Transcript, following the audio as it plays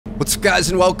What's up, guys,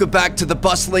 and welcome back to the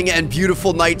bustling and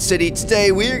beautiful Night City.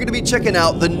 Today we are going to be checking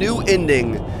out the new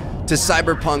ending to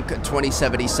Cyberpunk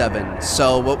 2077.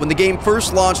 So when the game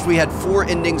first launched, we had 4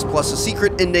 endings plus a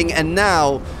secret ending, and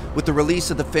now with the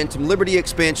release of the Phantom Liberty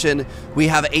expansion, we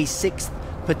have a 6th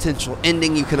potential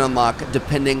ending you can unlock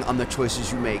depending on the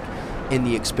choices you make in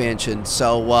the expansion.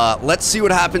 So let's see what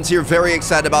happens here. Very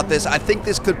excited about this. I think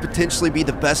this could potentially be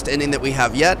the best ending that we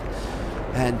have yet,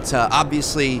 and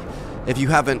obviously if you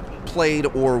haven't played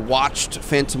or watched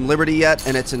Phantom Liberty yet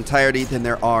in its entirety, then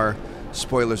there are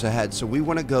spoilers ahead. So we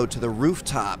want to go to the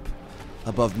rooftop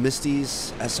above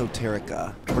Misty's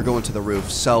Esoterica. We're going to the roof.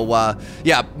 So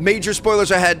yeah, major spoilers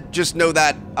ahead. Just know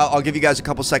that. I'll give you guys a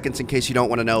couple seconds in case you don't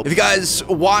want to know. If you guys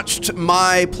watched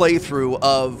my playthrough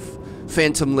of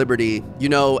Phantom Liberty, you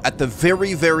know, at the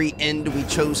very, very end, we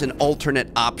chose an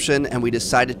alternate option and we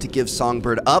decided to give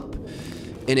Songbird up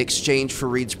in exchange for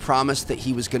Reed's promise that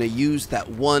he was going to use that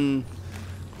one,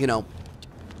 you know,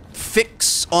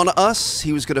 fix on us.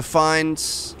 He was going to find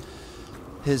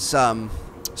his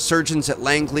surgeons at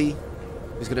Langley.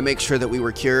 He was going to make sure that we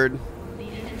were cured.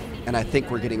 And I think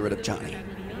we're getting rid of Johnny.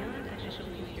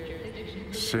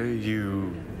 Say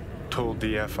you told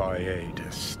the FIA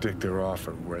to stick their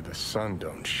offer where the sun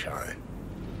don't shine.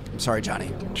 I'm sorry,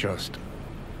 Johnny. Just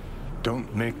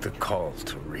don't make the call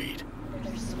to Reed.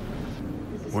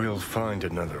 We'll find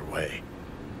another way.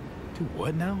 Do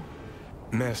what now?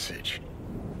 Message.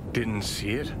 Didn't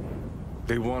see it?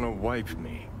 They want to wipe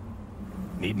me.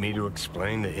 Need me to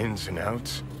explain the ins and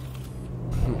outs?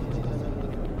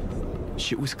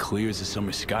 Shit was clear as the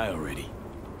summer sky already.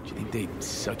 Do you think they'd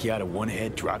suck you out of one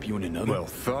head, drop you in another? Well,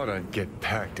 thought I'd get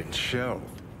packed and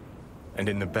shelved. And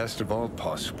in the best of all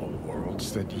possible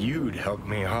worlds, that you'd help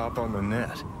me hop on the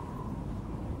net.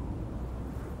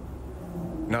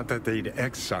 Not that they'd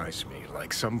excise me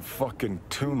like some fucking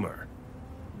tumor.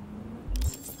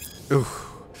 Ooh.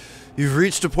 You've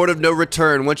reached a point of no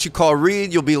return. Once you call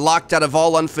Reed, you'll be locked out of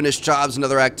all unfinished jobs and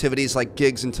other activities like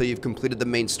gigs until you've completed the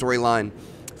main storyline.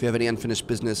 If you have any unfinished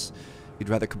business you'd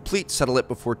rather complete, settle it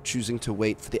before choosing to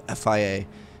wait for the FIA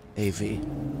AV.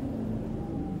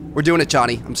 We're doing it,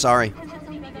 Johnny. I'm sorry.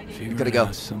 Gotta go.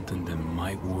 Out something that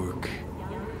might work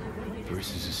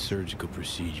versus a surgical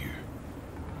procedure.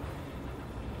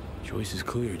 Choice is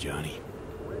clear, Johnny.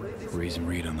 Raising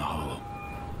Reed on the hollow.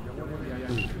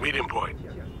 Meeting point.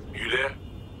 You there?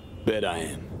 Bet I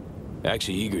am.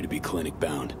 Actually eager to be clinic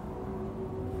bound.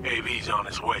 AV's on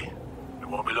its way. It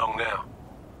won't be long now.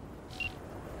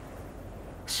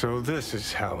 So this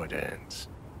is how it ends.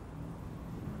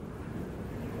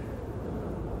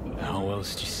 How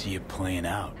else do you see it playing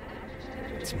out?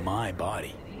 It's my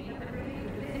body.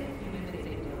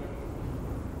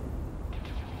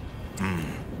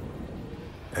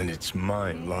 And it's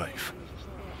my life.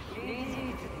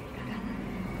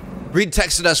 Reed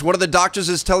texted us, one of the doctors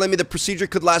is telling me the procedure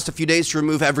could last a few days to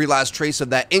remove every last trace of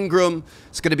that Ingram.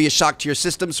 It's going to be a shock to your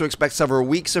system, so expect several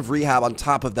weeks of rehab on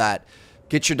top of that.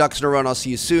 Get your ducks in a row and I'll see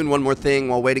you soon. One more thing,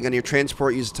 while waiting on your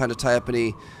transport, use the time to tie up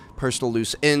any personal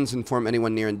loose ends. Inform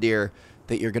anyone near and dear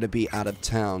that you're going to be out of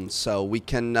town. So we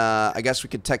can, I guess we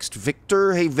could text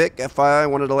Victor. Hey Vic, FYI, I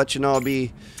wanted to let you know I'll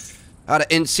be out of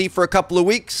NC for a couple of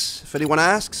weeks, if anyone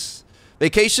asks.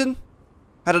 Vacation?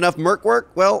 Had enough merc work?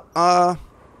 Well,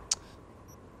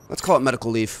 let's call it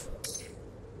medical leave.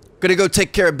 Gonna go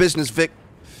take care of business, Vic.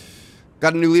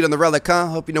 Got a new lead on the relic, huh?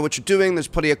 Hope you know what you're doing. There's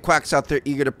plenty of quacks out there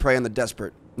eager to prey on the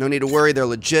desperate. No need to worry, they're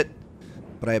legit.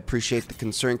 But I appreciate the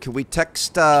concern. Can we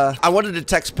text, I wanted to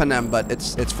text Panem, but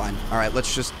it's fine. Alright,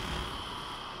 let's just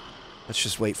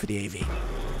wait for the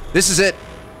AV. This is it.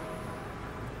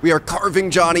 We are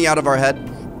carving Johnny out of our head.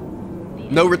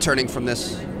 No returning from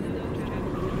this.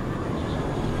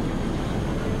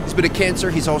 He's been a cancer,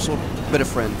 he's also been a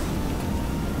friend.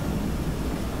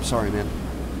 Sorry, man.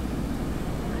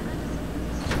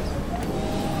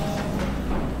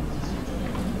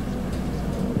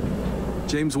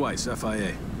 James Weiss,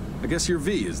 FIA. I guess you're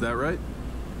V, is that right?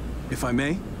 If I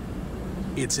may,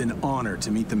 it's an honor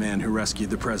to meet the man who rescued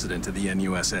the president of the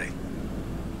NUSA.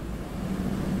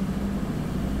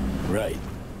 Right.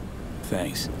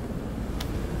 Thanks.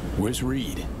 Where's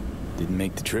Reed? Didn't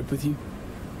make the trip with you?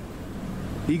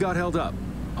 He got held up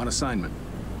on assignment.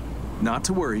 Not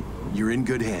to worry, you're in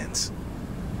good hands.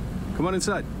 Come on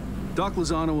inside. Doc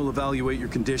Lozano will evaluate your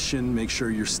condition, make sure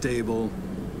you're stable.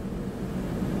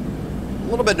 A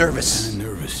little bit nervous. Kinda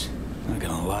nervous, not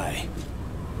gonna lie.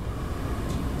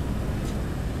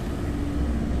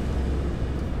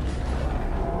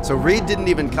 So Reed didn't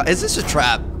even is this a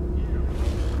trap?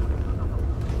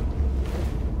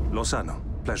 Lozano,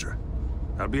 pleasure.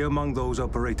 I'll be among those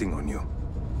operating on you.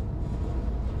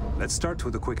 Let's start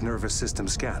with a quick nervous system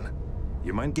scan.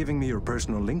 You mind giving me your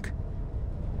personal link?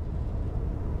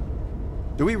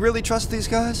 Do we really trust these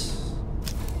guys?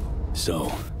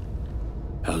 So,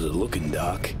 how's it looking,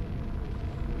 Doc?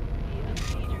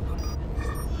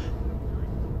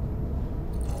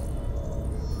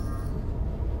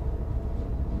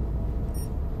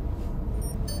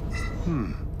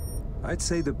 I'd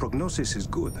say the prognosis is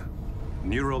good.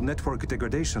 Neural network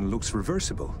degradation looks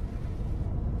reversible.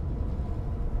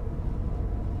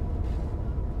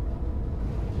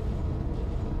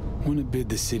 Want to bid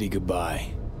the city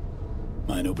goodbye.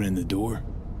 Mind opening the door?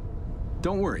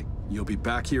 Don't worry, you'll be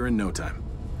back here in no time.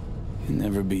 You'll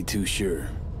never be too sure.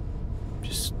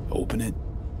 Just open it.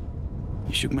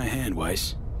 You shook my hand,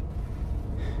 Weiss.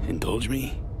 Indulge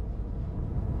me?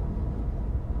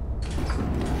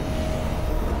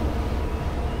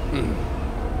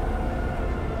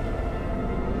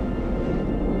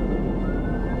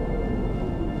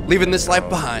 Leaving this life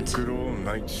behind. Good old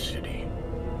Night City.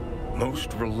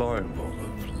 Most reliable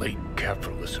of late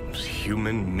capitalism's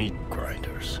human meat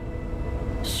grinders.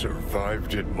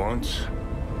 Survived it once.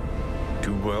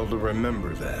 Too well to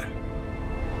remember that.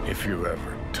 If you're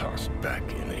ever tossed back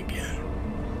in again.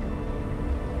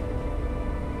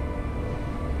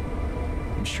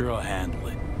 I'm sure I'll handle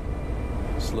it.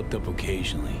 Slipped up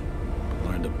occasionally,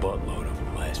 but learned a buttload over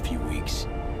the last few weeks.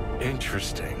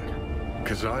 Interesting.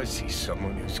 Because I see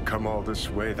someone who's come all this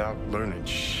way without learning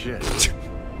shit.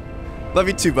 Love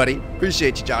you too, buddy.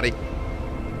 Appreciate you, Johnny.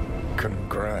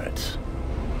 Congrats.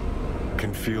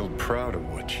 Can feel proud of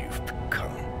what you've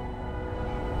become.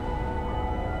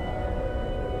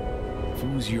 If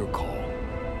it was your call,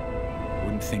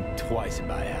 wouldn't think twice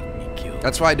about having me killed.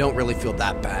 That's why I don't really feel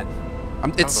that bad.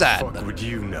 It's sad. How the fuck would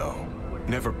you know?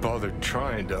 Never bothered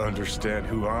trying to understand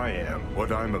who I am,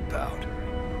 what I'm about.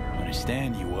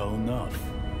 Understand you well enough.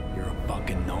 You're a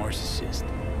fucking narcissist.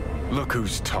 Look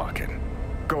who's talking.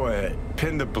 Go ahead,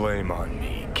 pin the blame on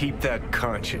me. Keep that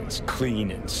conscience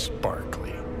clean and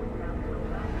sparkly.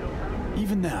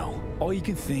 Even now, all you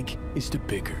can think is to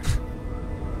bicker.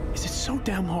 Is it so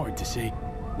damn hard to say,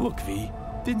 look, V,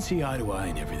 didn't see eye to eye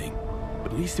and everything,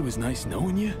 but at least it was nice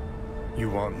knowing you? You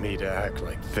want me to act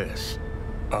like this?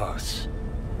 Us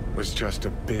was just a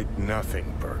big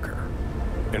nothing burger.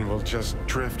 And we'll just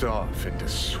drift off into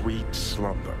sweet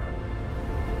slumber.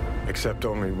 Except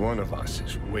only one of us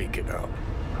is waking up.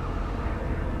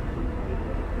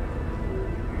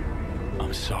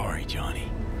 I'm sorry, Johnny.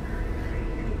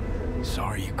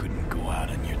 Sorry you couldn't go out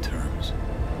on your terms.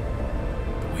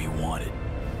 The way you wanted.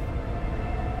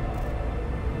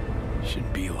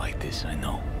 Shouldn't be like this, I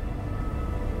know.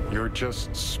 You're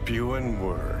just spewing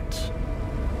words.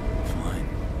 Fine.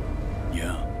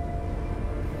 Yeah.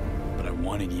 But I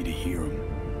wanted you to hear them.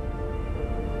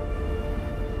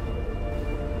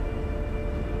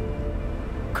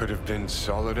 Could have been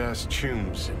solid-ass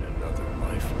chums in another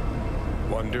life.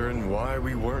 Wondering why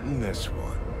we weren't in this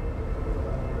one.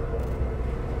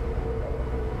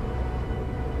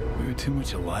 We were too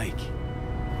much alike.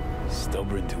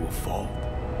 Stubborn to a fault.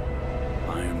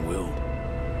 Iron-willed.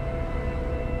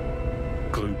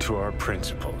 Glued to our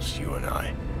principles, you and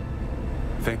I.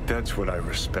 Think that's what I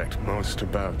respect most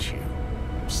about you.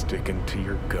 Sticking to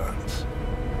your guns.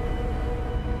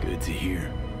 Good to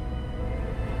hear.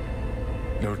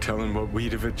 No telling what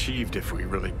we'd have achieved if we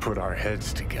really put our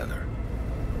heads together.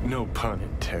 No pun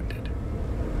intended.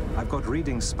 I've got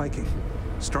readings spiking.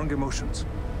 Strong emotions.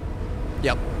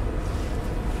 Yep.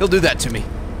 He'll do that to me.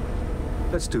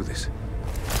 Let's do this.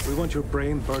 We want your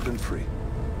brain burden-free.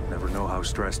 Never know how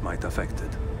stress might affect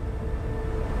it.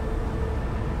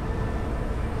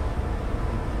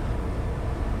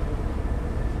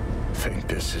 Think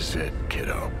this is it,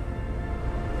 kiddo.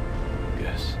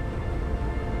 Guess.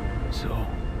 So?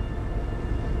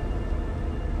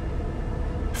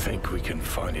 Think we can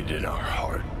find it in our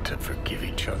heart to forgive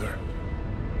each other?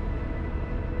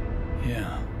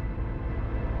 Yeah.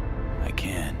 I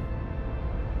can.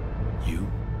 You?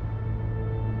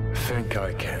 Think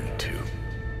I can too.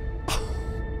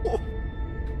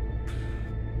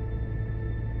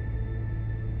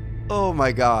 Oh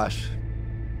my gosh.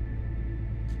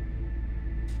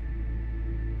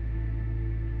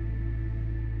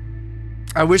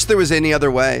 I wish there was any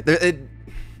other way.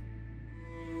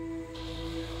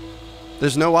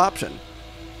 There's no option.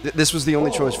 This was the only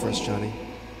choice for us, Johnny.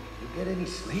 You get any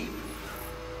sleep?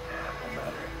 No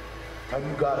matter. Time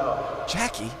you got up.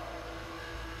 Jackie?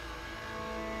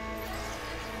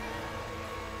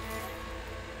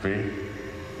 V,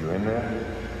 you in there?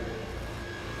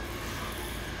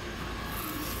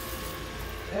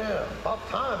 Yeah, about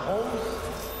time,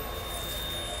 Holmes.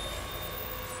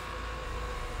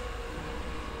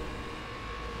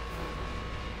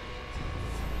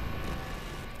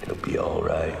 be all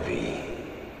right, V.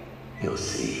 You'll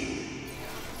see.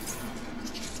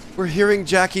 We're hearing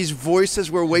Jackie's voice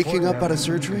as we're waking up out of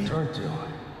surgery. Turn to,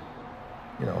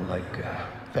 you know, like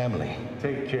family.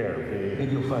 Take care, V.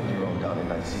 Maybe you'll find your own down in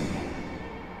Night City.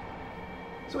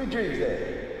 Sweet dreams,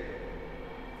 then.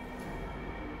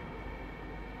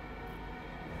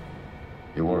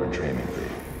 You weren't dreaming, V.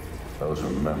 Those were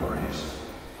memories.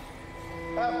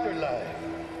 Afterlife.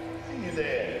 See you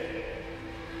there.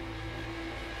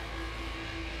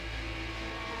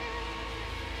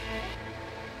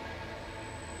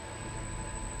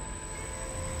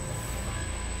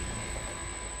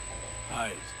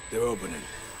 Eyes, they're opening.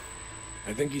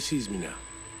 I think he sees me now.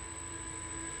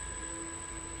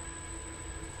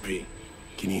 V,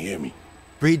 can you hear me?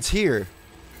 Reed's here.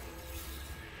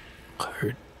 I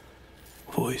heard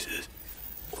voices.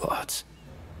 Lots.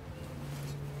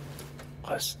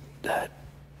 Was that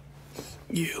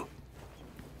you?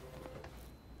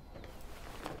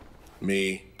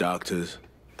 Me, doctors,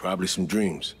 probably some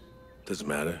dreams. Doesn't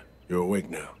matter. You're awake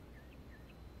now.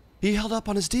 He held up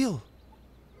on his deal.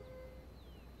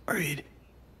 Reed,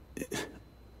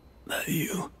 that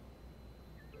you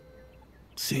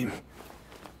seem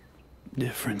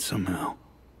different somehow.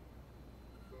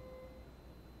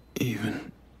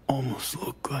 Even almost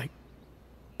look like...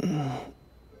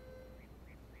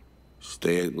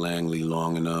 Stay at Langley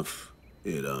long enough,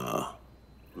 it,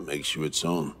 makes you its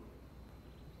own.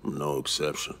 I'm no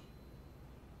exception.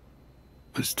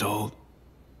 Was told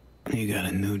you got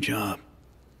a new job,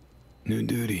 new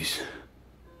duties,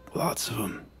 lots of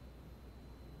them.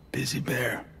 Busy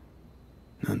bear.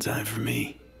 No time for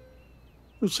me.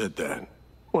 Who said that?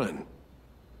 When?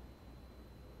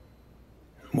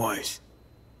 Weiss.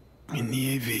 In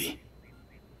the AV.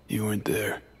 You weren't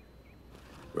there.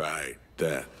 Right,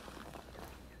 that.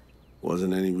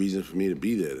 Wasn't any reason for me to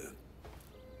be there then.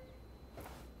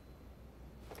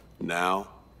 Now,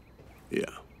 yeah.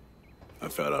 I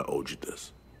felt I owed you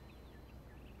this.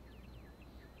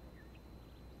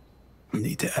 I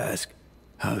need to ask,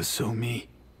 how's So Me?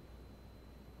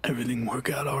 Everything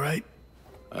work out all right?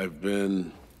 I've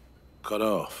been cut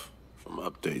off from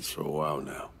updates for a while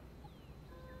now.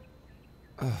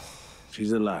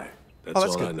 She's alive. That's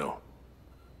all good. I know.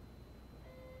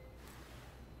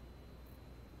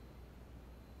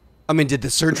 I mean, did the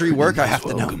surgery work? I have to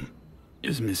know. Welcome.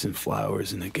 Just missing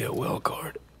flowers and a get well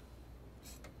card.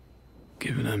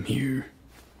 Given I'm here,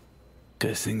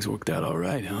 guess things worked out all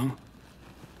right, huh?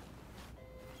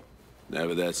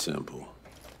 Never that simple.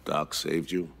 Doc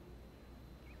saved you.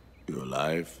 You're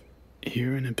alive.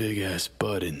 You're in a big-ass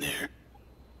bud in there.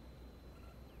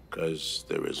 'Cause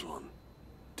there is one.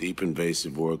 Deep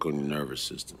invasive work on your nervous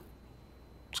system.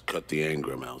 To cut the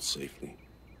engram out safely.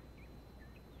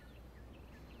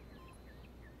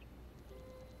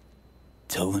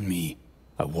 Telling me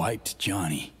I wiped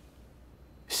Johnny.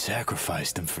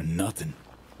 Sacrificed him for nothing.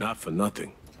 Not for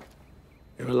nothing.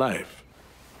 You're alive.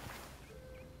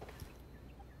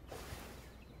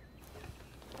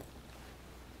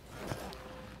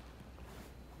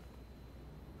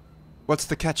 What's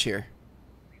the catch here?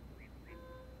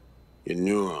 Your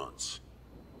neurons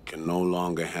can no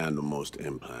longer handle most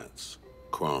implants.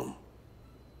 Chrome.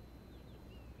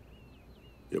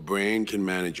 Your brain can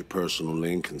manage your personal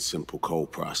link and simple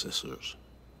code processors.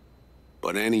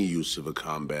 But any use of a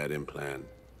combat implant,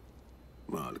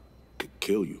 well, it could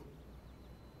kill you.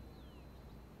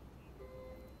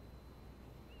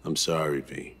 I'm sorry,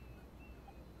 V.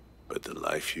 But the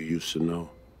life you used to know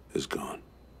is gone.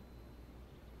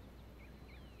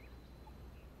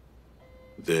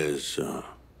 There's,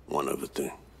 one other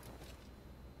thing.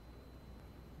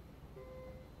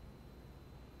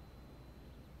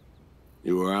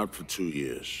 You were out for 2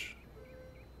 years.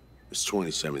 It's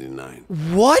 2079.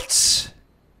 What?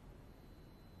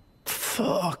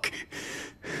 Fuck.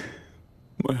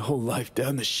 My whole life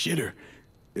down the shitter.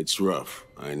 It's rough,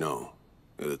 I know.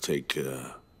 It'll take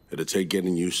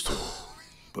getting used to.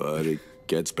 But it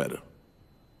gets better.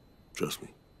 Trust me.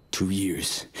 2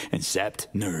 years and sapped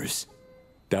nerves.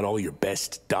 That all your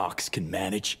best docs can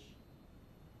manage?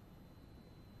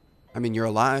 I mean, you're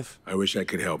alive. I wish I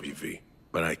could help you, V,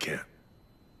 but I can't.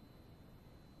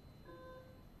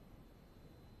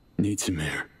 Need some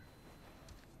air.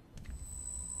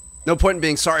 No point in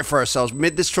being sorry for ourselves. We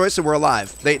made this choice and we're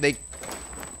alive. They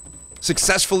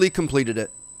successfully completed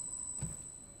it.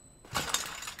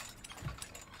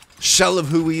 Shell of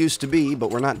who we used to be, but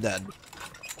we're not dead.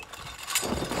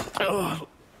 Oh,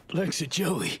 legs of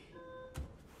Joey.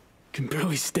 Can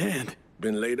barely stand.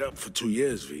 Been laid up for 2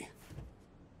 years, V.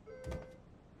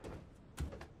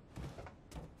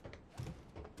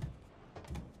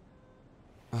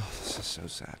 Oh, this is so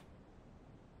sad.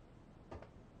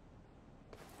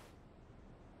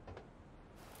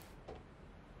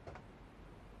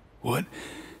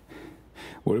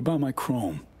 What about my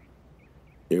chrome?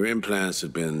 Your implants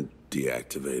have been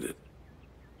deactivated.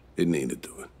 It needed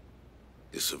doing.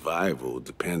 Your survival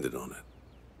depended on it.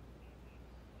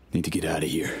 Need to get out of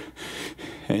here.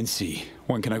 And see,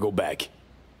 when can I go back?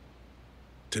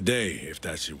 Today, if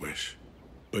that's your wish.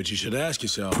 But you should ask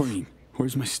yourself... Preem,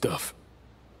 where's my stuff?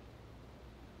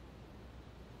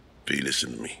 V,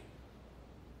 listen to me.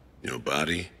 Your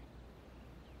body,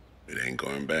 it ain't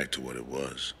going back to what it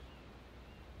was.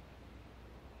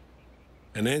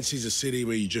 And NC's a city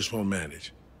where you just won't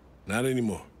manage. Not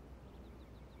anymore.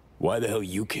 Why the hell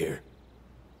you care?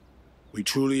 We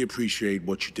truly appreciate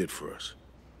what you did for us.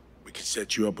 We can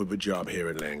set you up with a job here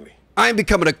at Langley. I ain't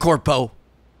becoming a corpo.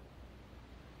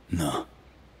 No.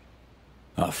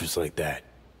 Offers like that.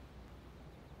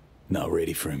 Not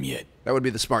ready for him yet. That would be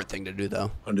the smart thing to do,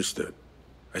 though. Understood.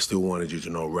 I still wanted you to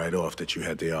know right off that you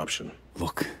had the option.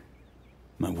 Look,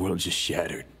 my world just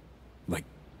shattered. Like,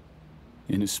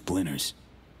 into splinters.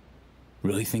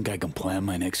 Really think I can plan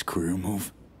my next career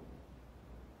move?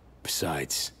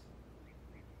 Besides,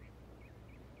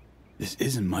 this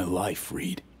isn't my life,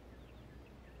 Reed.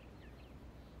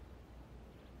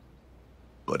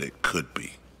 But it could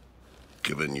be,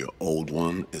 given your old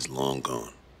one is long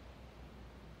gone.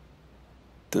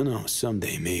 Dunno,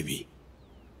 someday maybe.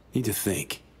 Need to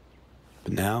think.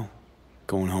 But now,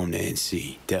 going home to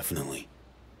NC, definitely.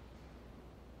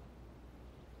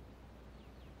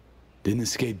 Didn't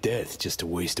escape death just to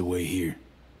waste away here.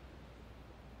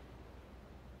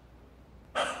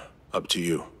 Up to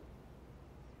you.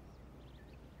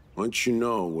 Once you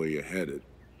know where you're headed,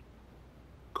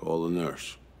 call the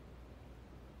nurse.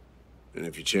 And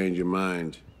if you change your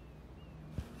mind,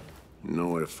 you know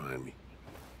where to find me.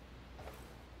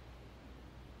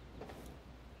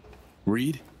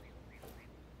 Reed?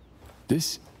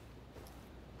 This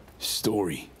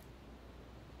story.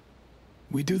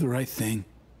 We do the right thing.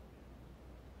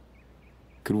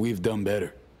 Could we have done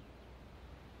better?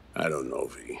 I don't know,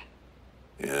 V.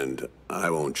 And I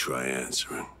won't try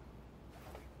answering.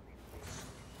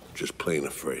 Just plain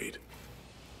afraid.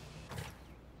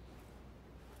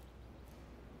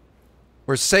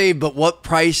 We're saved, but what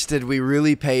price did we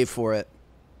really pay for it?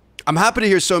 I'm happy to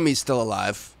hear Somi's still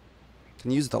alive.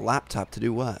 Can use the laptop to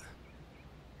do what?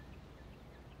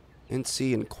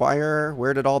 NC Inquirer.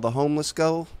 Where did all the homeless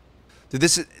go? Dude,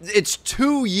 it's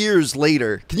 2 years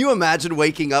later. Can you imagine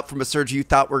waking up from a surgery you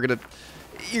thought you're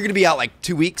gonna be out like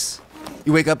 2 weeks?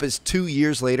 You wake up as 2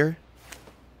 years later.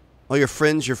 All your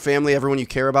friends, your family, everyone you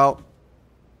care about,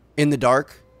 in the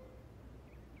dark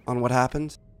on what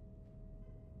happened.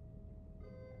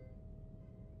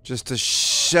 Just a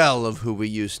shell of who we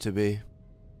used to be.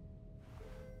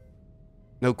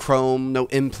 No chrome, no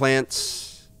implants.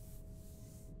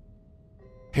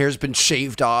 Hair's been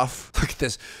shaved off. Look at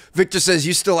this. Victor says,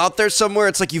 you still out there somewhere?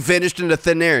 It's like you vanished into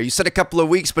thin air. You said a couple of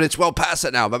weeks, but it's well past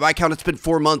it now. By my count, it's been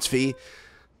 4 months, V.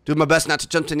 Doing my best not to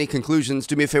jump to any conclusions.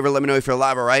 Do me a favor, let me know if you're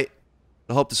alive, all right?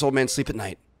 I'll help this old man sleep at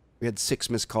night. We had 6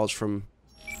 missed calls from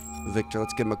Victor.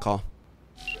 Let's give him a call.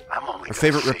 I'm only Our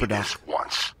favorite gonna Ripper say Doc. this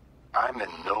once. I'm in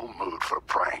no mood for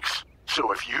pranks.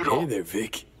 So if you don't... Hey there,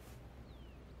 Vic.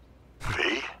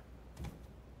 V?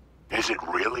 Is it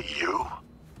really you?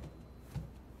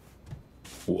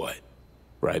 What?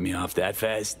 Write me off that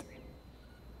fast?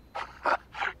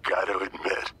 Gotta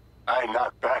admit, I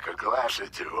knocked back a glass or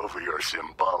two over your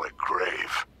symbolic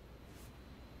grave.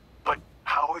 But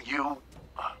how are you...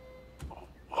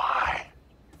 why?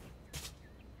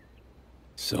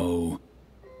 So,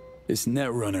 this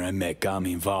netrunner I met got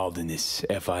me involved in this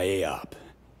FIA op.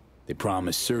 They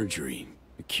promised surgery,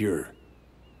 a cure,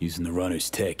 using the runner's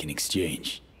tech in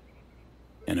exchange.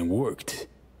 And it worked,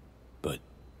 but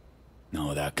not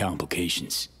without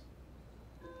complications.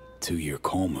 2-year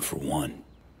coma for one.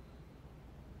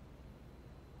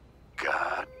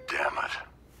 God damn it.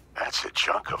 That's a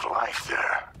chunk of life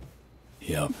there.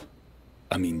 Yep.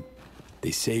 I mean,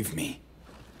 they saved me.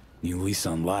 New lease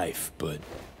on life, but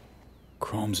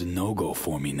chrome's a no-go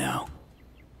for me now.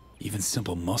 Even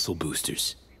simple muscle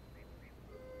boosters.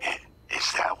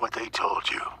 Is that what they told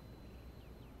you?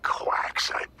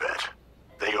 Quacks, I bet.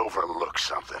 They overlook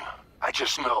something. I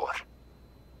just know it.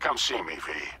 Come see me,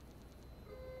 V.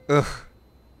 Ugh.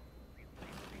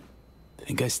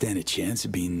 Think I stand a chance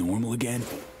of being normal again?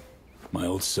 My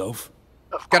old self?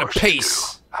 Of Gotta course you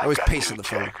pace. do. I always got pace new on the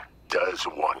phone. tech. Does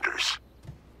wonders.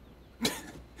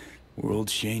 World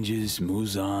changes,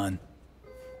 moves on.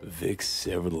 But Vic's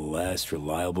ever the last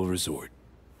reliable resort.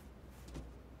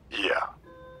 Yeah.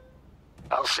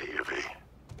 I'll see you, V.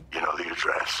 You know the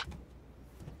address.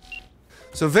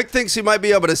 So Vic thinks he might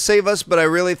be able to save us, but I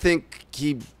really think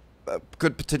he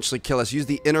could potentially kill us. Use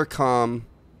the intercom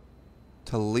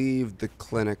to leave the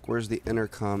clinic. Where's the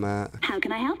intercom at? How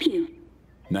can I help you?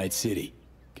 Night City.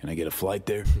 Can I get a flight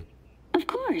there? Of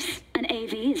course. An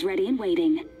AV is ready and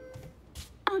waiting.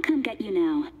 I'll come get you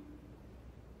now.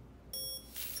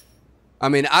 I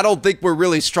mean, I don't think we're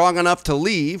really strong enough to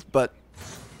leave, but...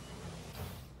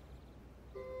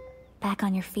 Back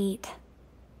on your feet.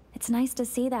 It's nice to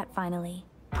see that finally.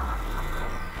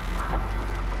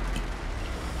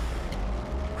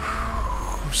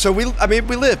 So we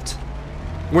lived.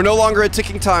 We're no longer a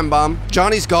ticking time bomb.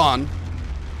 Johnny's gone.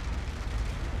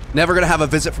 Never gonna have a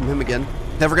visit from him again.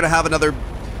 Never gonna have another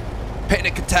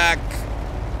panic attack.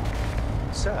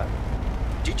 Sir,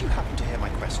 did you happen to hear my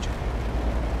question?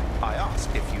 I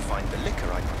asked if you find the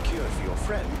liquor I procured for your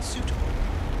friend suitable.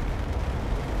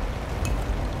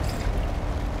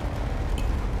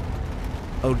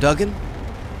 Oh, Duggan?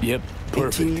 Yep,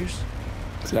 perfect. 18 years?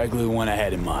 Exactly the one I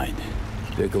had in mind.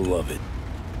 Think you'll love it.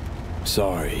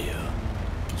 Sorry,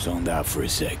 zoned out for a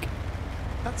sec.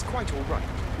 That's quite all right.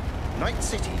 Night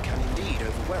City can indeed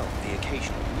overwhelm the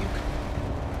occasional newcomer.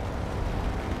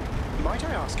 Might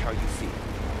I ask how you feel?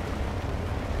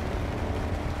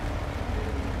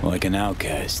 Like an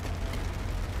outcast.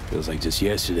 Feels like just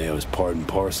yesterday I was part and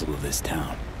parcel of this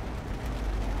town.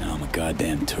 Now I'm a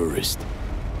goddamn tourist.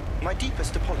 My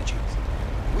deepest apologies.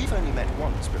 We've only met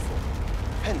once before.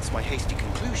 Hence my hasty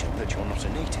conclusion that you're not a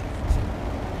native.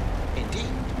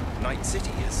 Indeed, Night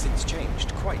City has since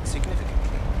changed quite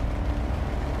significantly.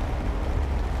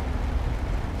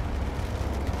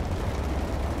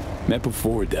 Met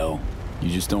before, Del. You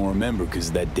just don't remember because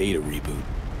of that data reboot.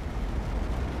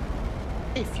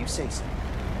 If you say so.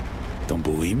 Don't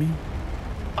believe me?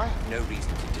 I have no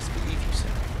reason to disbelieve you, sir.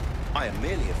 I am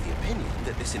merely of the opinion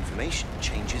that this information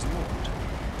changes not.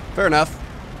 Fair enough.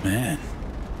 Man,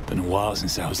 been a while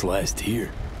since I was last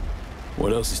here.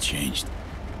 What else has changed?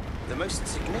 The most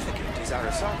significant is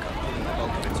Arasaka pulling the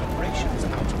bulk of its operations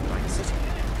out of Night City.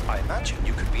 I imagine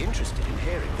you could be interested in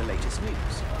hearing the latest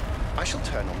news. I shall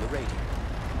turn on the radio.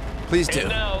 Please do. And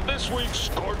now, this week's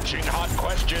scorching hot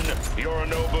question.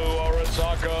 Yorinobu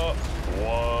Arasaka,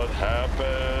 what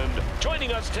happened?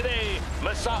 Joining us today,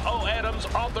 Masao Adams,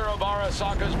 author of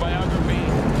Arasaka's biography.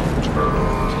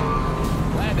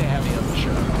 Glad to have you on the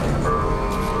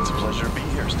show. It's a pleasure to be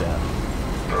here, Stan.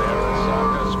 The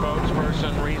Arasaka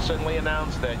spokesperson recently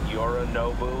announced that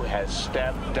Yorinobu has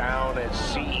stepped down as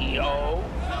CEO.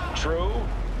 True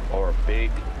or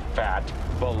big fat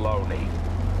baloney?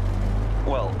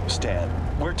 Well, Stan,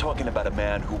 we're talking about a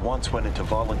man who once went into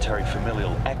voluntary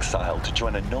familial exile to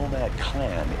join a nomad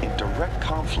clan in direct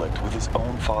conflict with his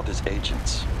own father's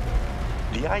agents.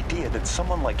 The idea that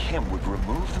someone like him would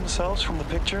remove themselves from the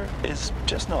picture is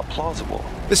just not plausible.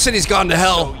 This city's gone to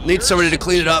hell. So Needs somebody to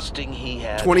clean it up. He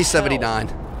had 2079.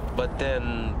 help, but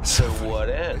then, to what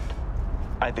end?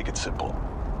 I think it's simple.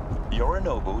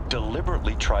 Yorinobu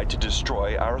deliberately tried to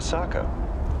destroy Arasaka.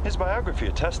 His biography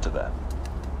attests to that.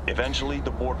 Eventually,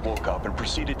 the board woke up and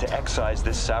proceeded to excise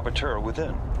this saboteur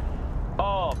within.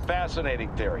 Oh, fascinating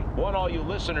theory. One all you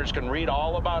listeners can read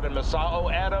all about in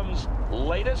Masao Adams'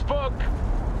 latest book,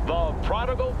 The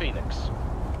Prodigal Phoenix.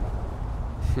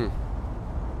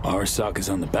 Arasaka's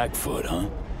on the back foot, huh?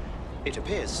 It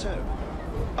appears so.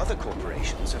 Other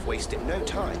corporations have wasted no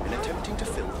time in attempting to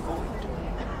fill the void.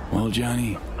 Well,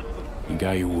 Johnny, you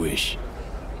got your wish.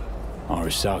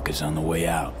 Arasaka's on the way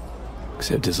out.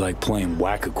 Except it's like playing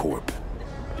Whack-A-Corp.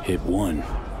 Hit one,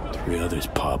 3 others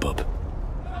pop up.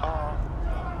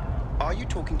 Are you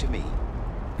talking to me?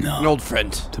 No. An old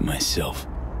friend. To myself.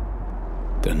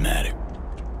 Doesn't matter.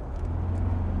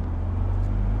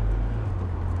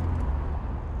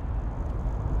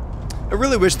 I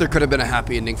really wish there could have been a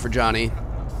happy ending for Johnny.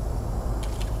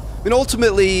 I mean,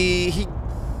 ultimately,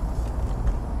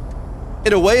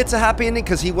 in a way, it's a happy ending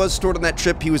because he was stored on that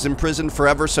trip. He was in prison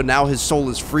forever, so now his soul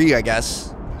is free, I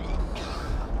guess.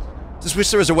 Just wish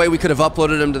there was a way we could have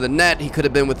uploaded him to the net. He could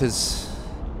have been with his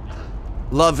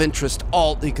love interest,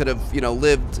 Alt. He could have, you know,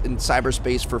 lived in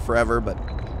cyberspace for forever, but...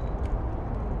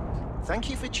 Thank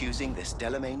you for choosing this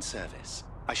Delamain service.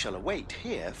 I shall await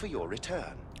here for your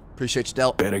return. Appreciate you,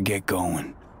 Del. Better get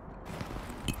going.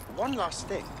 One last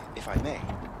thing, if I may.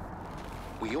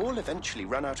 We all eventually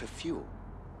run out of fuel,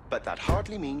 but that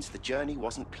hardly means the journey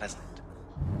wasn't pleasant.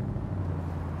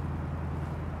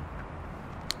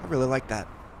 I really like that.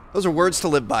 Those are words to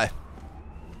live by.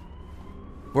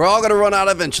 We're all gonna run out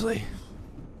eventually.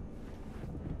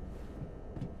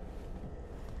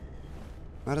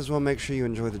 Might as well make sure you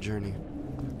enjoy the journey.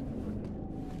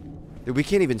 Dude, we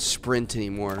can't even sprint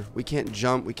anymore. We can't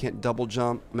jump. We can't double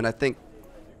jump. I mean, I think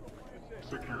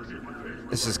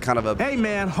this is kind of a... Hey,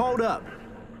 man, hold up.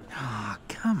 Ah, oh,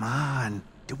 Come on.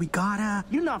 Do we gotta?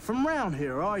 You're not from around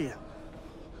here, are you?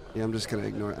 Yeah, I'm just gonna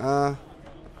ignore it.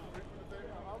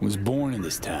 Was born in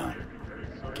this town.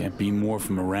 Can't be more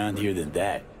from around here than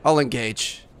that. I'll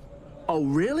engage. Oh,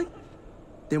 really?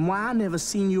 Then why I never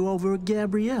seen you over at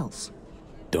Gabrielle's?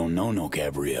 Don't know no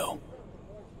Gabrielle.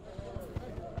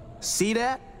 See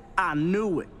that? I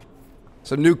knew it.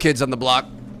 Some new kids on the block.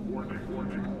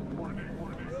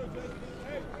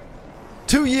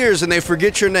 2 years and they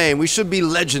forget your name. We should be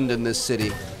legend in this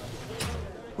city.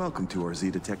 Welcome to our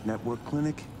Zetatech Network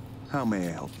Clinic. How may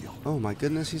I help you? Oh my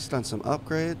goodness, he's done some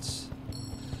upgrades.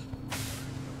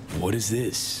 What is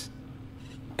this?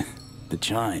 The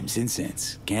chimes,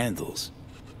 incense, candles.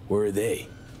 Where are they?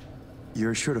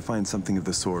 You're sure to find something of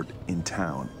the sort in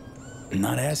town. I'm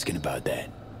not asking about that.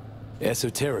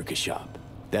 Esoterica shop.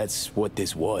 That's what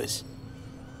this was.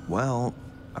 Well,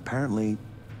 apparently,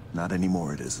 not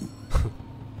anymore it isn't.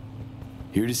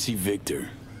 Here to see Viktor.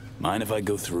 Mind if I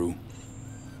go through?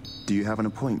 Do you have an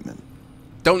appointment?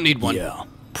 Don't need one. Yeah,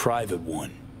 private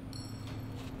one.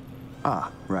 Ah,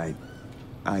 right.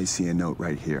 I see a note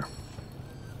right here.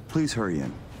 Please hurry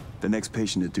in. The next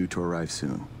patient is due to arrive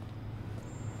soon.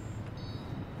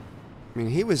 I mean,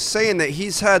 he was saying that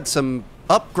he's had some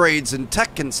upgrades in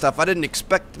tech and stuff. I didn't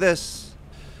expect this.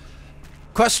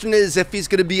 Question is if he's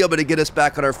going to be able to get us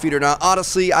back on our feet or not.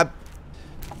 Honestly, I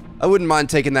wouldn't mind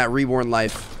taking that reborn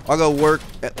life. I'll go work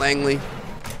at Langley,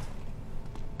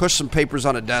 push some papers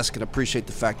on a desk, and appreciate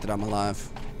the fact that I'm alive.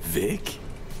 Vic?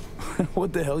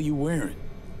 What the hell you wearing?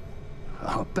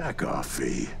 Oh, back off,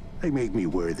 V. They make me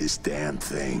wear this damn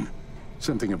thing.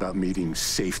 Something about meeting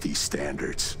safety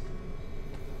standards.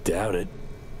 Doubt it.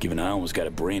 Given I almost got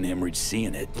a brain hemorrhage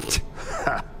seeing it.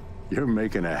 Ha! You're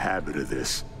making a habit of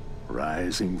this.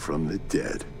 Rising from the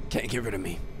dead. Can't get rid of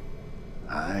me.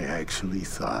 I actually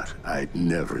thought I'd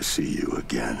never see you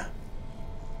again.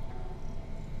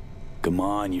 Come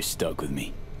on, you're stuck with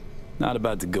me. Not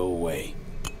about to go away.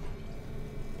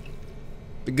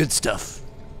 The good stuff.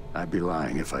 I'd be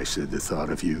lying if I said the thought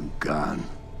of you gone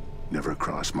never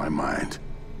crossed my mind.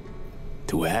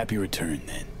 To a happy return,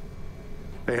 then.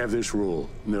 They have this rule,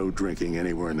 no drinking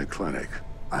anywhere in the clinic.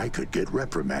 I could get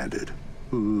reprimanded.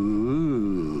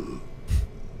 Ooh.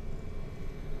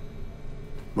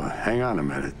 Well, hang on a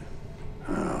minute.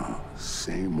 Oh,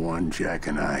 same one Jack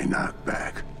and I knocked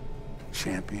back.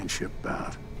 Championship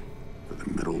bout for the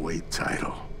middleweight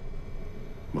title.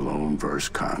 Malone versus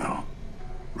Kano.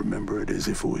 Remember it as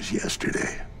if it was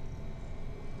yesterday.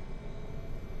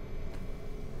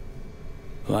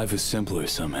 Life is simpler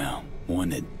somehow,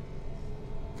 wasn't it?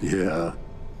 Yeah,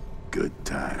 good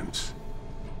times.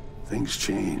 Things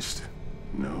changed.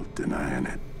 No denying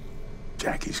it.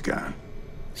 Jackie's gone.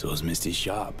 So's Misty's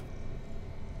shop.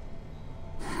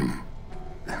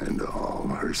 And all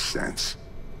her sense.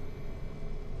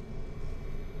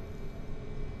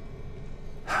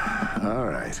 All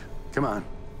right, come on.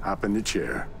 Hop in the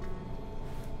chair.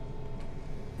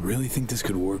 Really think this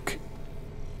could work?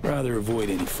 Rather avoid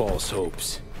any false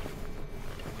hopes.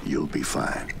 You'll be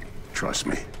fine. Trust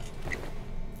me.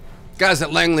 Guys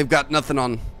at Langley have got nothing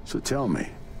on. So tell me,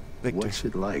 Viktor, what's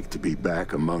it like to be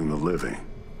back among the living?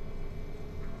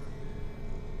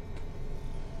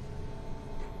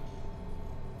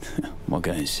 What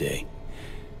can I say?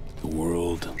 The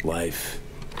world, life,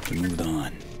 it moved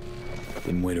on.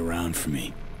 Didn't wait around for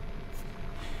me.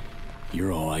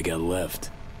 You're all I got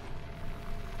left.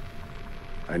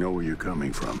 I know where you're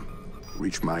coming from.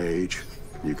 Reach my age,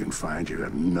 you can find you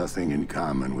have nothing in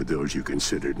common with those you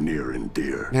considered near and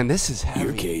dear. Man, this is heavy.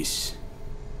 Your case,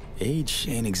 age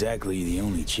ain't exactly the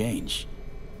only change.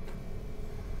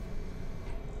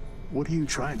 What are you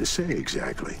trying to say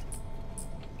exactly?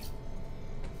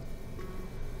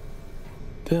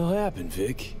 The hell happened,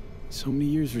 Vic? So many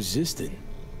years resisting.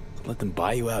 Let them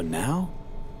buy you out now?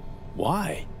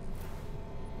 Why?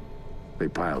 They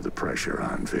piled the pressure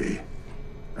on, V.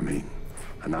 I mean,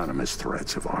 anonymous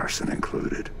threats of arson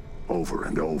included, over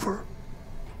and over.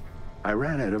 I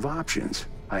ran out of options.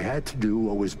 I had to do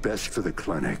what was best for the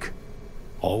clinic.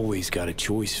 Always got a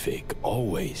choice, Vic.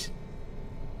 Always.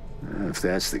 If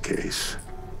that's the case,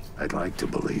 I'd like to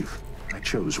believe I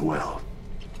chose well.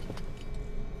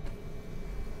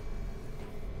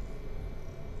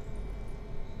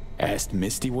 Asked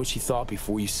Misty what she thought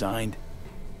before you signed?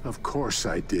 Of course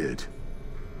I did.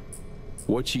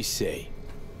 What'd she say?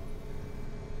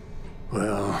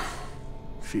 Well,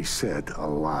 she said a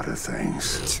lot of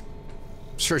things.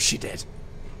 Sure she did.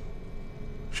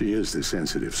 She is the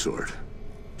sensitive sort.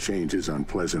 Changes,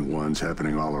 unpleasant ones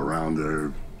happening all around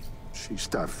her. She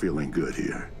stopped feeling good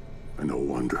here. And no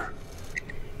wonder.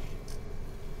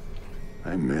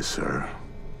 I miss her.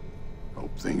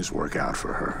 things work out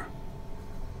for her.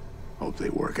 Hope they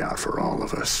work out for all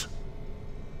of us.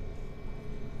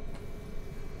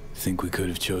 Think we could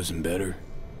have chosen better?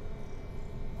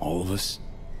 All of us?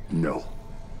 No.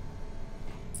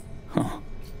 Huh.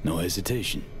 No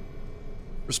hesitation.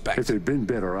 Respect. If there'd been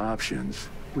better options,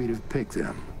 we'd have picked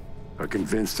them. Or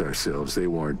convinced ourselves they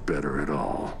weren't better at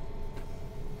all.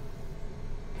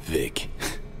 Vic,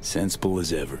 sensible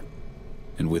as ever.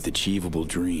 And with achievable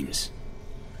dreams.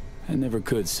 I never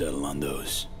could settle on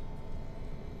those.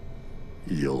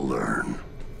 You'll learn.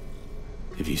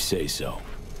 If you say so.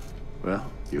 Well,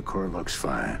 your core looks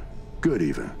fine. Good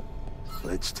even.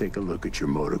 Let's take a look at your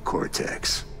motor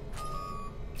cortex.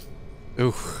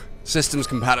 Oof. Systems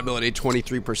compatibility,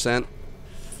 23%.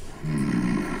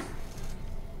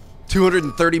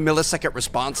 230 millisecond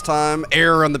response time.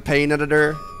 Error on the pain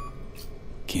editor.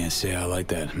 Can't say I like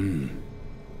that.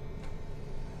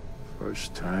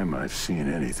 First time I've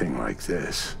seen anything like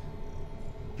this.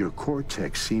 Your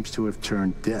cortex seems to have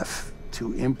turned deaf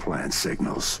to implant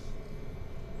signals.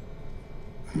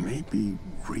 Maybe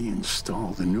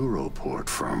reinstall the neuroport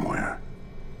firmware.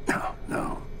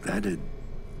 No, that'd...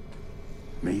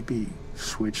 Maybe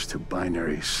switch to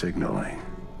binary signaling.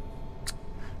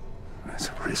 That's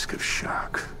a risk of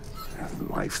shock.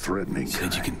 Life-threatening.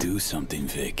 Said you could do something,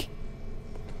 Vic.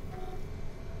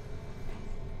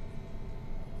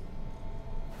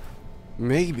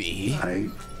 Maybe. I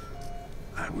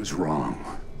was wrong.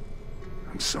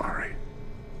 I'm sorry.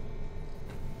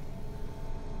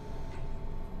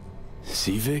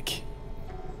 See, Vic?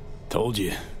 Told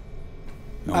you.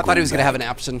 No I thought he was going gonna have back. an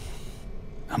option.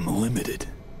 I'm limited.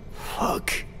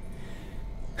 Fuck.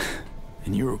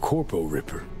 And you're a corpo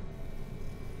ripper.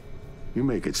 You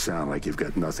make it sound like you've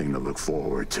got nothing to look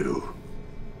forward to.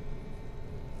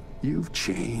 You've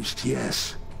changed,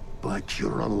 yes, but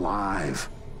you're alive.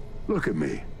 Look at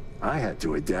me. I had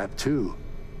to adapt too.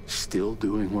 Still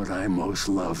doing what I most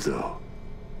love, though.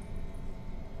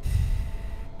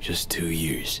 Just 2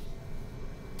 years.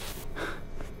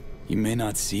 You may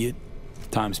not see it.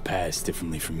 Time's passed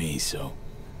differently for me, so...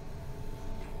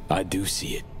 I do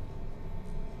see it.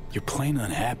 You're plain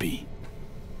unhappy.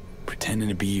 Pretending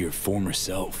to be your former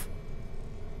self.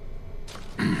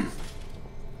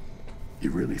 You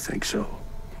really think so?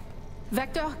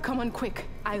 Viktor, come on quick.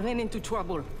 I ran into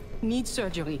trouble. Need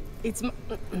surgery. It's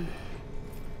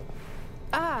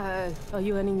are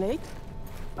you running late?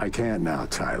 I can't now,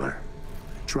 Tyler.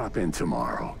 Drop in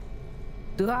tomorrow.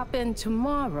 Drop in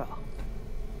tomorrow.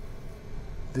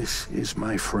 This is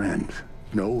my friend.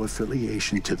 No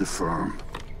affiliation to the firm.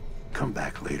 Come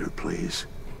back later, please.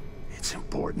 It's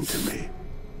important to me.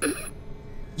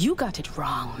 You got it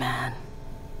wrong, man.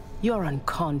 You're on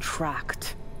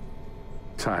contract.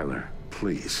 Tyler,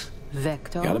 please.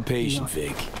 Viktor. Got a patient,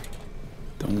 Vic.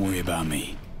 Don't worry about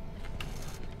me.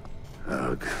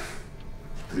 Ugh.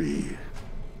 V.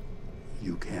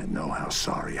 You can't know how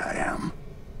sorry I am.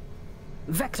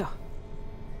 Viktor.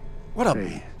 What a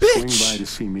hey, bitch! Swing by to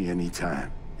see me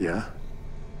anytime, yeah?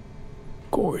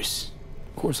 Of course.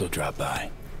 Of course I'll drop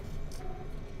by.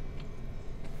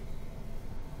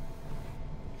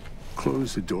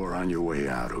 Close the door on your way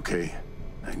out, okay?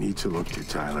 I need to look to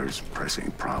Tyler's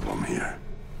pressing problem here.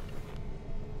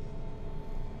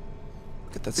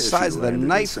 Look at the size of the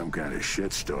knife. Some kind of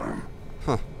shitstorm.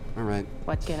 Huh. All right.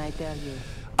 What can I tell you?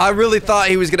 I really thought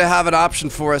he was gonna have an option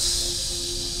for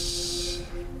us.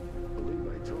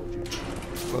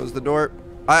 Close the door.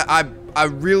 I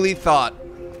really thought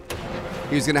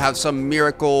he was gonna have some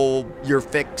miracle. You're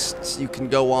fixed. You can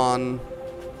go on.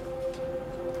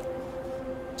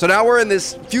 So now we're in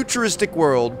this futuristic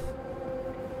world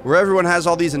where everyone has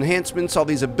all these enhancements, all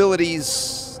these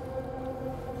abilities.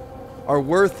 Our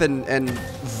worth and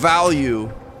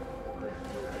value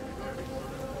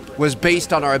was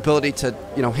based on our ability to,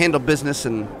 you know, handle business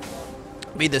and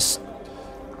be this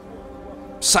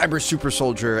cyber super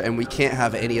soldier, and we can't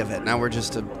have any of it. Now we're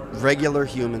just a regular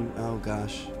human. Oh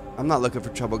gosh. I'm not looking for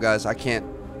trouble, guys. I can't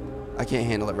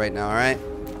handle it right now, all right?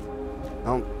 I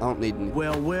don't need any.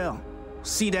 Well.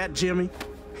 See that, Jimmy?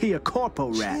 He a corpo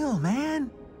rat. Chill,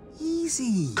 man.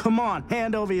 Easy. Come on,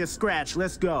 hand over your scratch.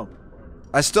 Let's go.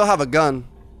 I still have a gun.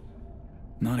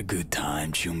 Not a good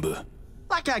time, Chumba.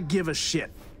 Like I give a shit.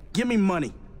 Give me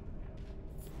money.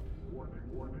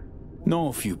 Know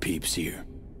a few peeps here.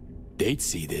 They'd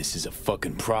see this as a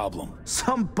fucking problem.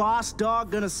 Some boss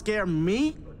dog gonna scare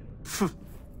me?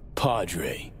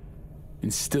 Padre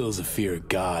instills a fear of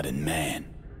God and man.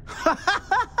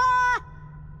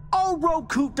 Old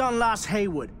Roku done lost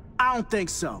Haywood. I don't think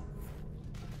so.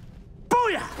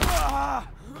 Booyah!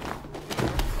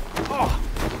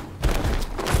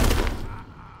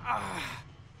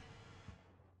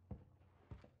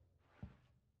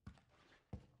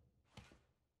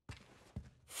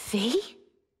 V?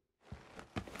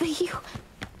 But you...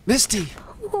 Misty!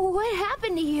 What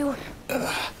happened to you?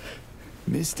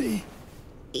 Misty?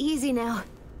 Easy now.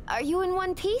 Are you in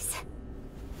one piece?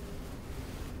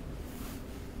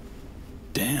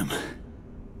 Damn.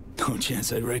 No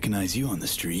chance I'd recognize you on the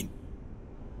street.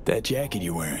 That jacket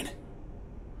you're wearing.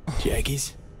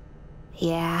 Jackie's?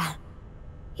 Yeah.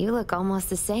 You look almost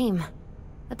the same.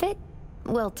 A bit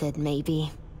wilted, maybe,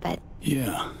 but...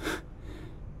 Yeah.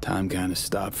 Time kinda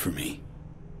stopped for me.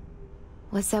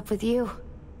 What's up with you?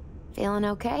 Feeling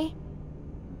okay?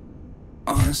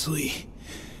 Honestly...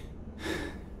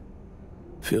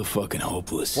 feel fucking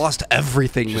hopeless. Lost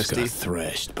everything, Just Misty. got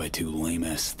thrashed by 2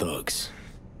 lame-ass thugs.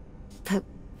 But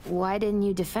why didn't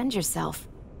you defend yourself?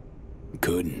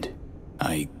 Couldn't.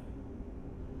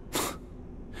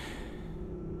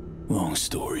 Long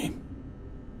story.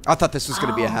 I thought this was going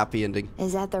to be a happy ending.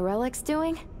 Is that the Relic's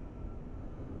doing?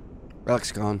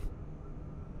 Relic's gone.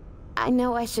 I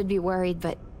know I should be worried,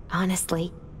 but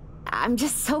honestly, I'm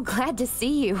just so glad to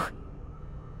see you.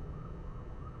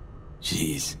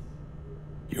 Jeez.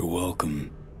 You're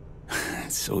welcome.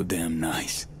 It's so damn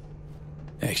nice.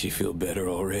 I actually feel better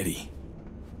already.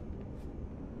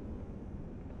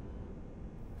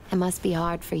 It must be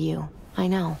hard for you, I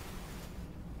know.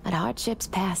 But hardships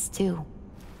pass too,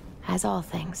 as all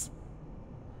things.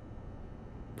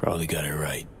 Probably got it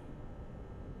right.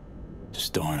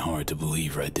 Just darn hard to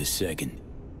believe right this second.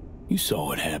 You saw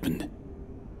what happened.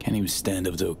 Can't even stand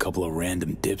up to a couple of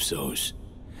random dipsos.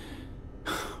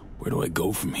 Where do I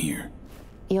go from here?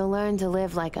 You'll learn to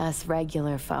live like us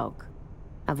regular folk.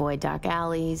 Avoid dark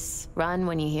alleys, run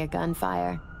when you hear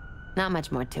gunfire. Not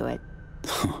much more to it.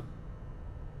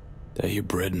 That your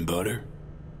bread and butter?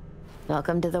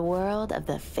 Welcome to the world of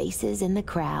the faces in the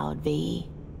crowd, V.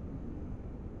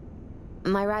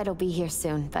 My ride will be here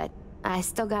soon, but I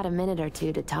still got a minute or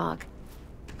two to talk.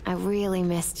 I really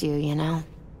missed you, you know?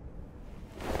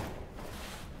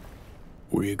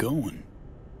 Where you going?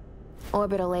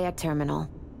 Orbital Air Terminal.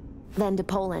 Then to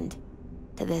Poland.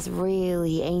 To this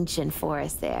really ancient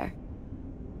forest there.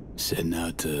 Setting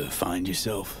out to find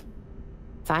yourself?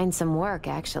 Find some work,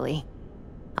 actually.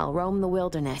 I'll roam the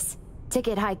wilderness.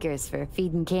 Ticket hikers for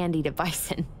feeding candy to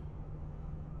bison.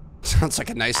 Sounds like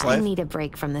a nice life. I need a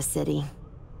break from the city.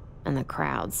 And the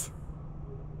crowds.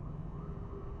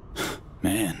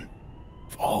 Man,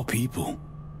 of all people.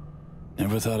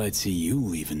 Never thought I'd see you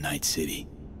leaving Night City.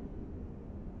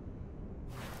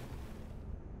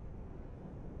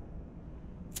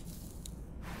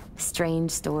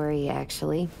 Strange story,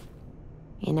 actually.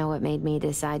 You know what made me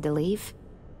decide to leave?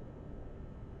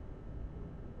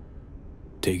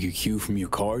 Take your cue from your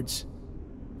cards?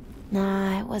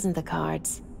 Nah, it wasn't the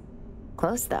cards.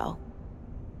 Close, though.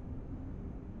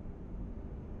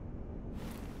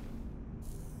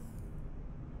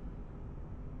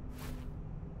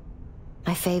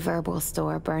 My fave herbal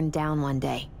store burned down one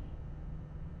day.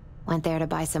 Went there to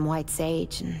buy some white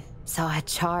sage and saw a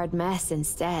charred mess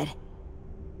instead.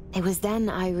 It was then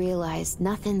I realized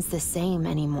nothing's the same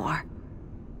anymore.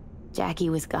 Jackie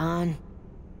was gone,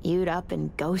 You'd up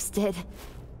and ghosted.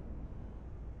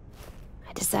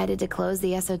 I decided to close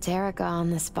the Esoterica on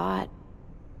the spot.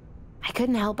 I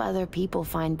couldn't help other people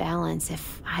find balance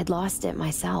if I'd lost it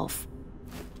myself.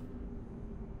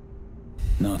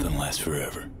 Nothing lasts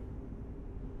forever.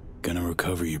 Gonna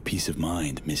recover your peace of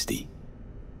mind, Misty.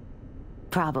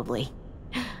 Probably.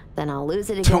 Then I'll lose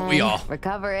it again, Don't we all?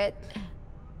 recover it.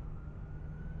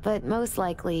 But most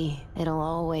likely, it'll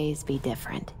always be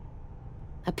different.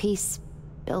 A piece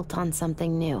built on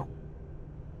something new.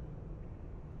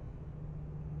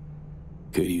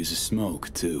 Could use a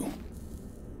smoke, too.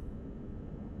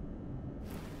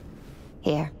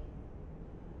 Here.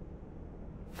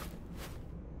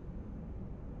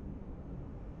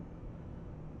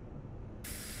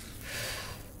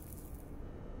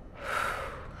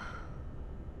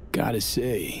 Gotta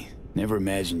say, never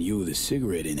imagined you with a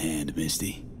cigarette in hand,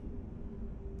 Misty.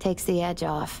 Takes the edge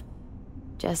off.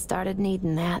 Just started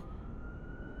needing that.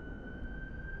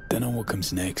 Don't know what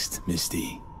comes next,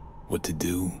 Misty. What to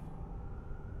do.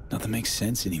 Nothing makes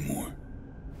sense anymore.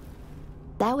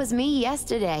 That was me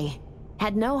yesterday.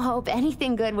 Had no hope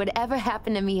anything good would ever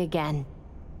happen to me again.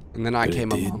 And then I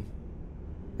came along.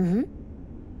 Mm-hmm.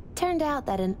 Turned out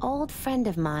that an old friend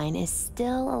of mine is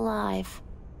still alive.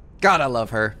 God, I love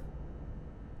her.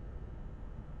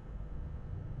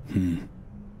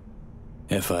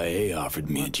 FIA offered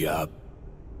me a job.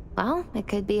 Well, it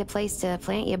could be a place to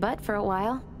plant your butt for a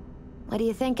while. What are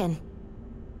you thinking?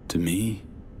 To me,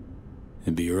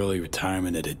 it'd be early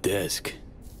retirement at a desk.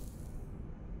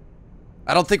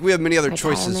 I don't think we have many other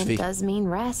choices, Retirement V. does mean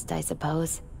rest, I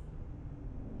suppose.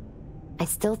 I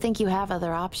still think you have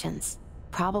other options.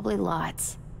 Probably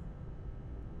lots.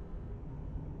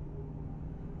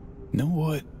 Know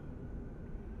what?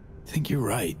 I think you're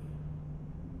right.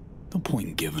 No point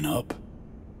in giving up.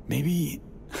 Maybe...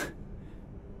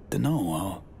 dunno,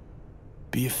 I'll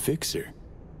be a fixer.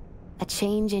 A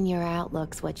change in your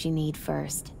outlook's what you need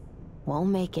first.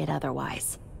 Won't make it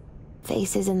otherwise.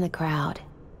 Faces in the crowd.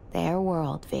 Their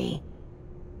world, V.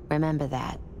 Remember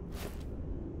that.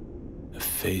 A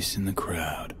face in the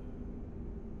crowd.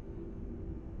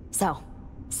 So,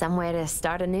 somewhere to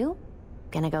start anew?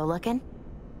 Gonna go looking?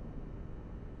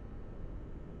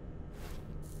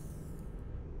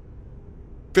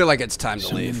 Feel like it's time to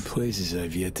so leave. Many places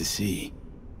I've yet to see.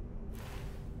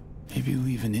 Maybe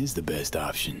leaving is the best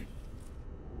option.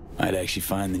 I'd actually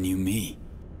find the new me.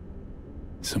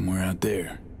 Somewhere out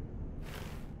there.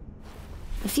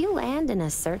 If you land in a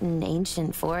certain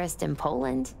ancient forest in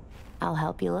Poland, I'll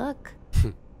help you look.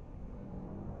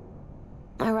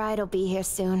 My ride will be here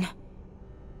soon.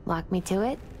 Walk me to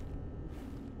it?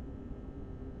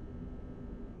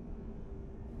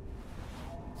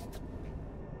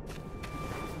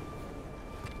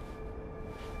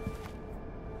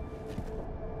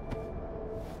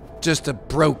 Just a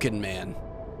broken man.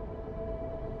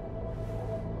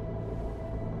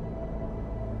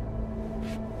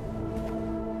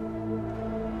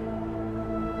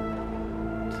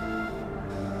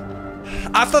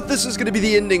 I thought this was going to be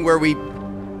the ending where we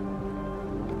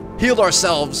healed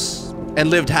ourselves and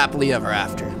lived happily ever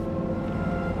after.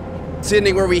 It's the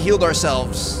ending where we healed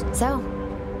ourselves. So,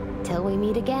 till we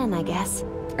meet again, I guess.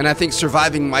 And I think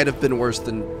surviving might have been worse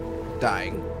than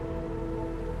dying.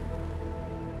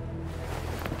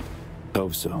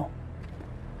 Hope so.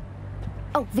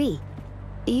 Oh, V.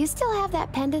 Do you still have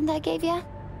that pendant I gave you?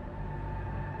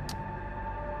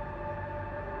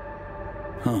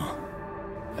 Huh.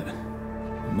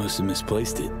 Must have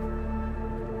misplaced it.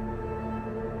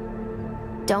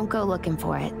 Don't go looking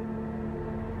for it.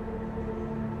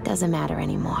 Doesn't matter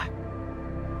anymore.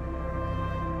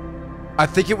 I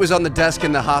think it was on the desk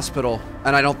in the hospital,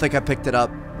 and I don't think I picked it up.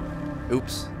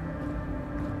 Oops.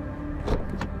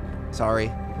 Sorry.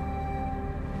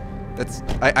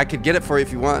 I could get it for you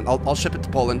if you want. I'll ship it to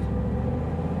Poland.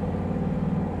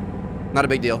 Not a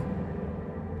big deal.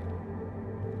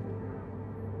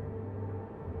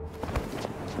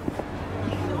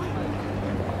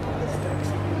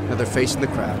 Another face in the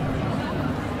crowd.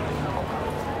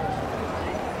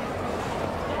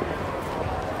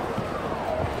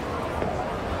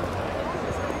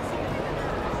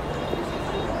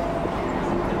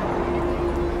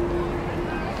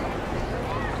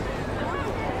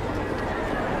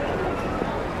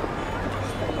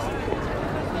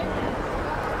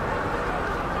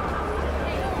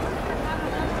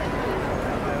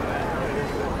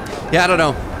 Yeah, I don't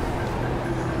know.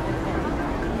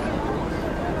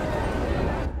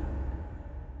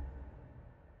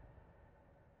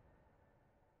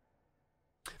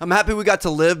 I'm happy we got to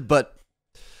live, but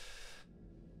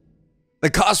the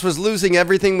cost was losing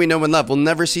everything we know and love. We'll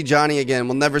never see Johnny again.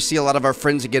 We'll never see a lot of our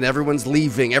friends again. Everyone's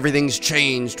leaving. Everything's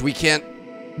changed. We can't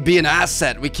be an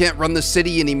asset. We can't run the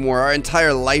city anymore. Our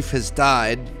entire life has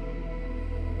died.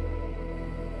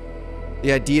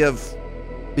 The idea of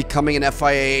becoming an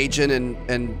FIA agent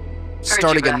and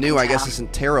starting anew, I guess,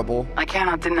 isn't terrible. I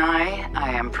cannot deny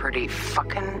I am pretty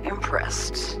fucking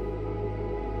impressed.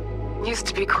 Used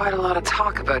to be quite a lot of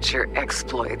talk about your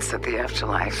exploits at the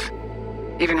Afterlife.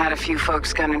 Even had a few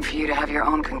folks gunning for you to have your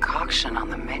own concoction on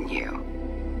the menu.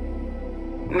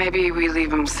 Maybe we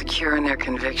leave them secure in their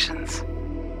convictions.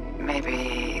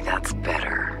 Maybe that's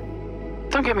better.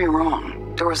 Don't get me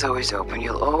wrong, door's always open.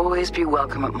 You'll always be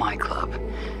welcome at my club.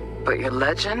 But your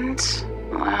legend,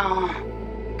 well,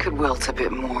 could wilt a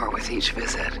bit more with each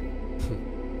visit.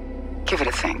 Give it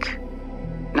a think.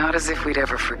 Not as if we'd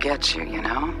ever forget you, you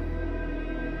know?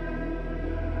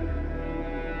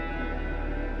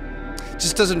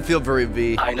 Just doesn't feel very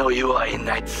V. I know you are in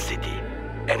Night City,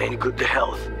 and in good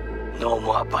health. No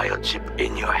more biochip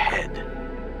in your head.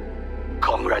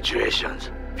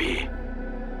 Congratulations, V.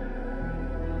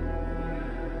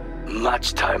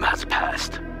 Much time has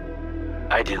passed.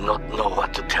 I did not know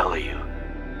what to tell you.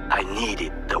 I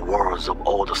needed the words of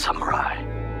old samurai.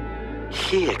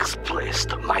 He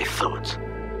expressed my thoughts.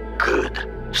 Good,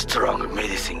 strong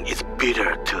medicine is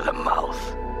bitter to the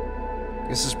mouth.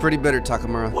 This is pretty bitter,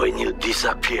 Takamura. When you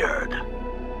disappeared,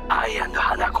 I and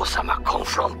Hanako-sama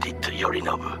confronted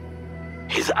Yorinobu,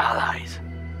 his allies.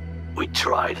 We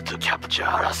tried to capture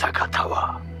Arasaka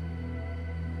Tower.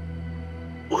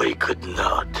 We could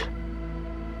not.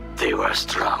 They were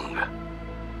strong.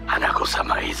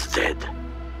 Hanako-sama is dead.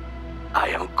 I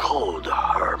am called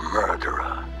her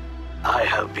murderer. I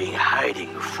have been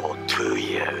hiding for 2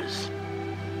 years.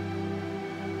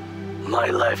 My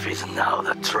life is now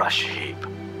the trash heap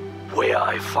where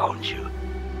I found you.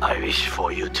 I wish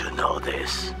for you to know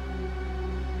this.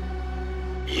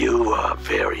 You are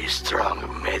very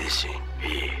strong medicine,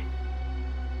 V.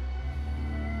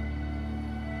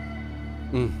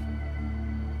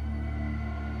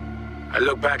 I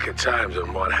look back at times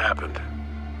on what happened.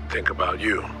 Think about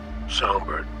you,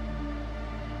 Songbird.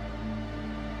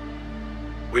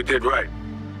 We did right.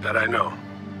 That I know.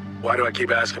 Why do I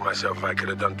keep asking myself if I could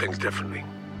have done things differently?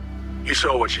 You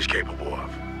saw what she's capable of.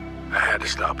 I had to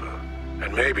stop her.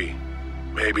 And maybe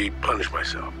punish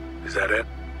myself. Is that it?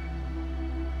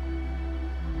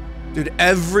 Dude,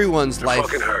 everyone's life... It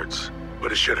fucking hurts.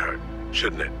 But it should hurt,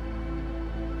 shouldn't it?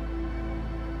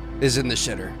 Is in the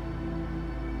shitter.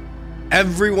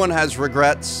 Everyone has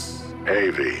regrets.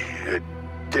 Avy, it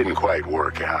didn't quite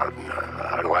work out in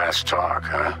our last talk,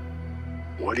 huh?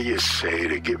 What do you say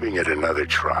to giving it another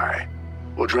try?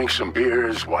 We'll drink some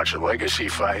beers, watch a legacy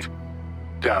fight.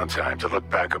 Downtime to look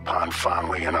back upon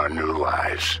fondly in our new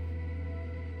lives.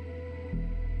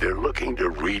 They're looking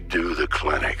to redo the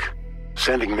clinic,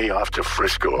 sending me off to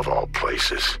Frisco of all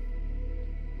places.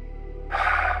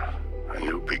 A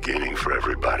new beginning for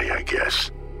everybody, I guess.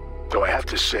 Though I have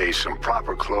to say, some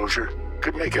proper closure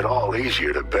could make it all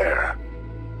easier to bear.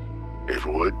 It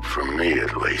would, for me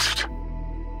at least.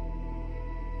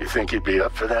 You think you'd be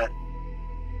up for that?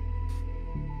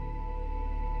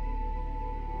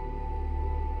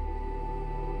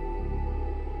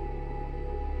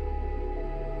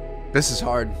 This is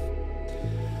hard.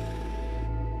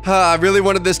 I really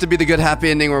wanted this to be the good happy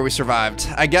ending where we survived.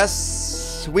 I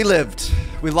guess we lived.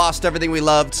 We lost everything we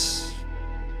loved.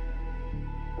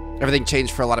 Everything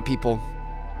changed for a lot of people.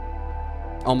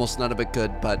 Almost none of it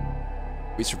good, but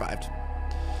we survived.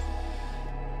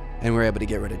 And we're able to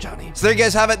get rid of Johnny. So there you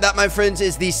guys have it. That, my friends,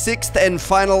 is the 6th and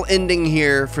final ending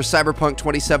here for Cyberpunk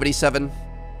 2077.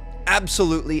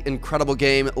 Absolutely incredible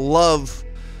game. Love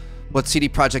what CD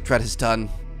Projekt Red has done.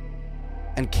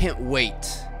 And can't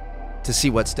wait to see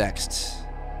what's next.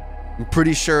 I'm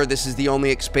pretty sure this is the only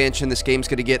expansion this game's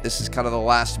going to get. This is kind of the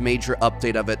last major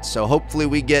update of it. So hopefully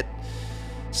we get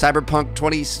Cyberpunk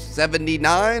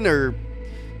 2079 or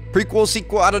prequel,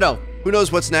 sequel. I don't know. Who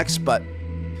knows what's next, but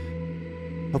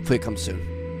hopefully it comes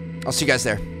soon. I'll see you guys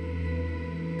there.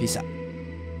 Peace out.